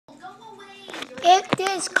It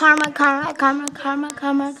is karma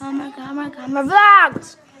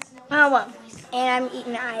vlogs. Oh well. And I'm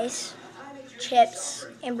eating ice, chips,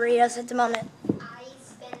 and burritos at the moment.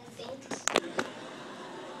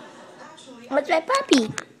 What's my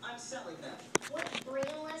puppy?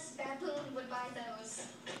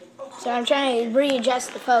 So I'm trying to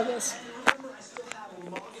readjust the focus.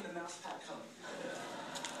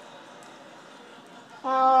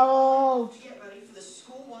 Oh.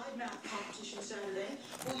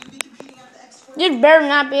 This better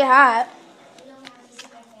not be hot.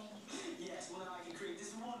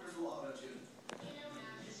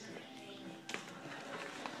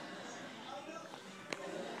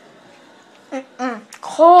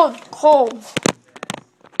 Cold.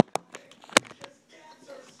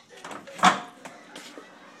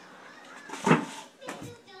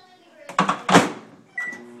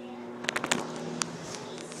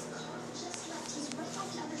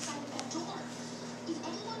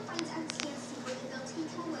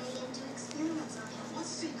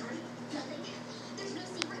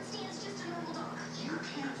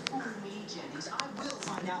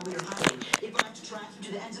 Out where you're hiding. If I have to track you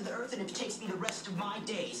to the ends of the earth and if it takes me the rest of my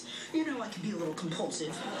days. You know I can be a little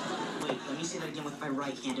compulsive. Wait, let me say that again with my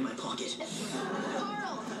right hand in my pocket.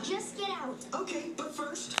 Carl, just get out. Okay, but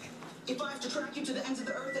first, if I have to track you to the ends of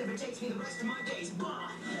the earth and if it takes me the rest of my days,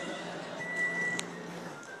 bye.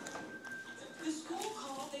 The school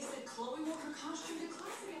called, they said Chloe wore her costume to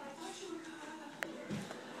class today, and I thought she would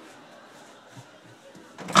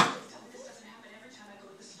This doesn't happen every time I go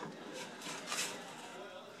to the store.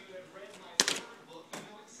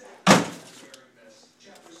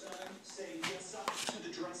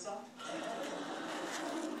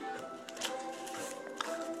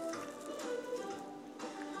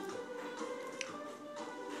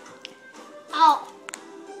 Oh.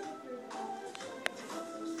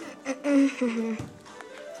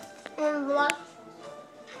 And what?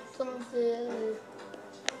 Something.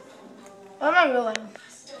 What am I doing?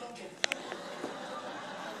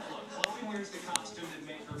 Look, Chloe wears the costume that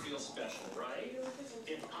made her feel special, right?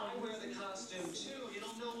 If I wear the costume too,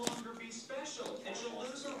 it'll no longer be special, and she'll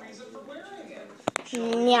lose her reason for wearing it.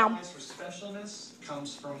 She'll realize her specialness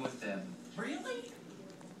comes from within. Really?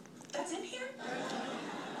 That's in here?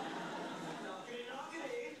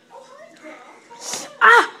 Oh, hi, girl.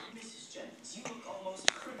 Ah! Mrs. Jennings, you look almost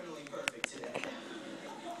criminally perfect today.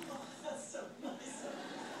 That's so nice.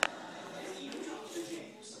 You dropped the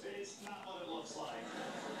James. It's not what it looks like.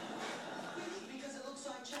 Because it looks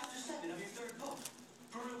like chapter 7 of your 3rd book.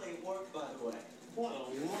 Brilliant work, by the way. What a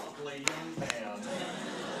lovely young man.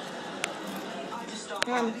 I just stopped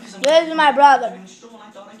by because I'm This is my brother. I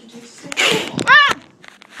thought I could take a stand. Ah!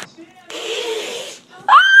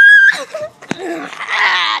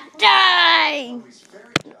 Ah! Die!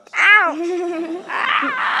 Ow!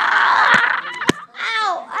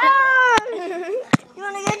 Ow! Ow! You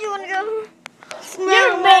wanna go?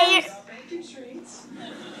 You're bait. Bacon treats.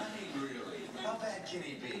 Really? How bad can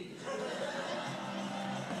he be?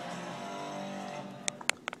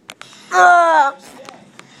 Oh.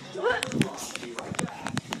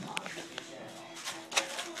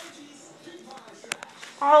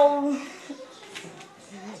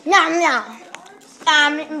 Yum.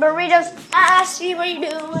 I'm eating burritos. I see what you're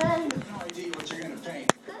doing. No idea what you're gonna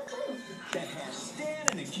paint. That has Stan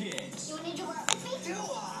and the kids. You need to work with me? Do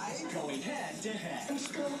I? Going head to head. I'm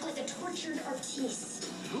just gonna look like a tortured artiste.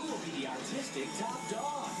 Who will be the artistic top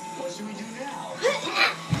dog? What should we do now?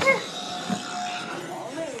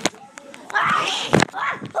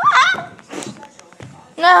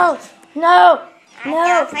 No. Ow,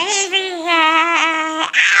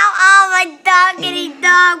 oh, my dog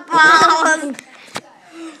balls.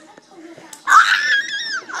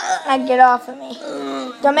 Get off of me.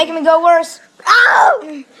 Don't make me go worse. Ow!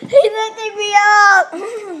 He's lifting me up.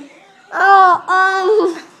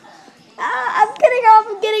 Oh, I'm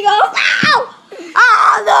getting off. Ow!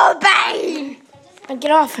 Oh, the pain.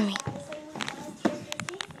 Get off of me.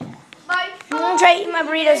 I'm going to try to eat my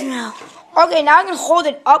burritos now. Okay, now I can hold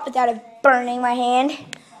it up without it burning my hand.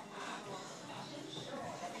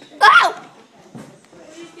 Ow!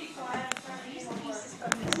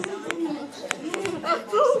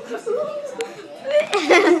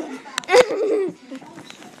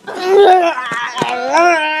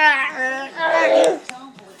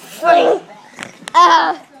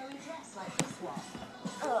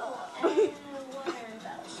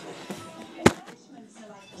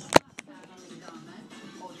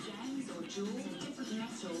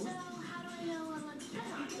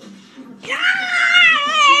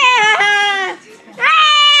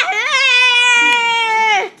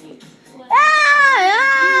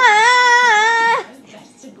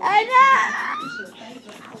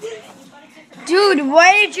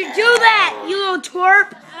 did you do that, you little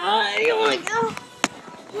twerp? You wanna go?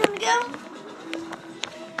 You wanna go?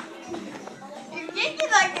 You're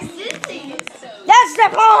getting like a sissy. That's the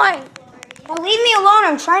point. Now leave me alone.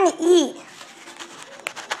 I'm trying to eat.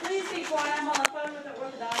 Please be quiet. I'm on the phone with the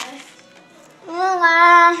orthodontist.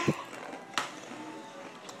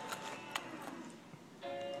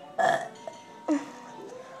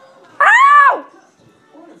 Ow!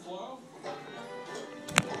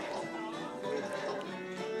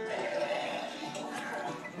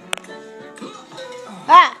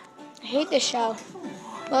 Ah, I hate this show.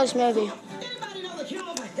 Well, this movie. Anybody know the cure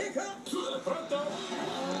for hiccups?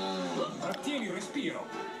 Trattieni il respiro.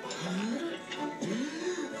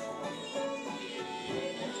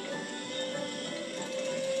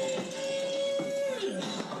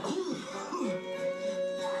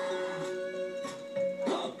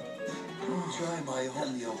 Try my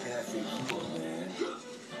homeopathic cure, man.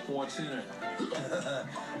 What's in it?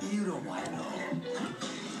 You don't want to know.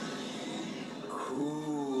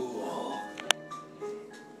 Cool.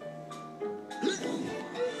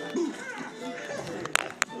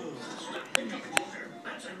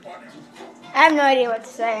 I have no idea what to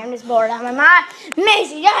say. I'm just bored out of my mind.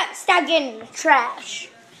 Macy, stop getting in the trash.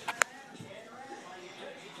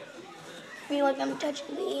 I feel like I'm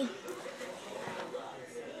touching the.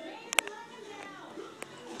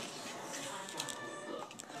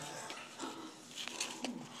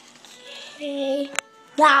 Okay.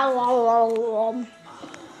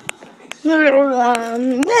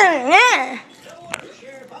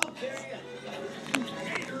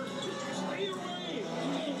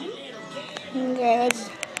 Okay, let's.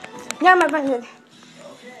 Now my friend.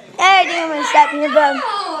 Hey, dude, I'm gonna stop in your bum.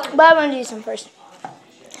 But I'm gonna do some first.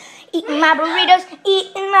 Eating my burritos,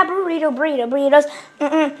 eating my burritos.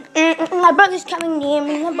 My brother's coming near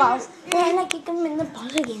me in the balls. Then I kick him in the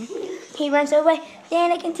balls again. He runs away.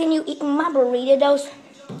 Then I continue eating my burritos.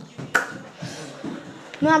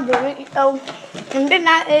 My burrito. And then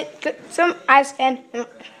I got some ice and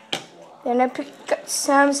then I picked up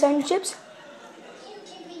some sun chips. You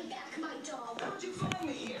give me back my doll. How'd you find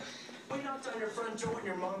me here? We knocked on your front door and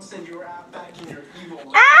your mom said you were out back in your evil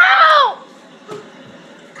life. Ow!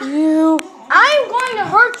 You. I'm going to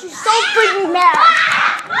hurt you so freaking bad.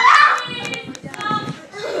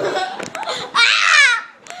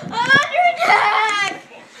 I'm under attack.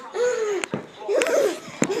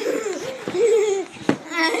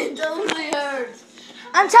 It totally hurts.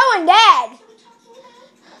 I'm telling Dad.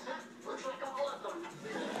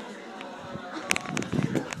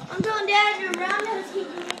 I'm telling Dad you're around and he's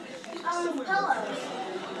keeping me on the pillows.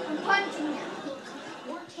 I'm punching him.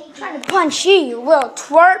 I'm trying to punch you, you little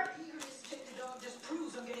twerp. Kick the dog just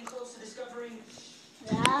proves I'm getting close to discovering.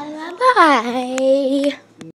 Bye.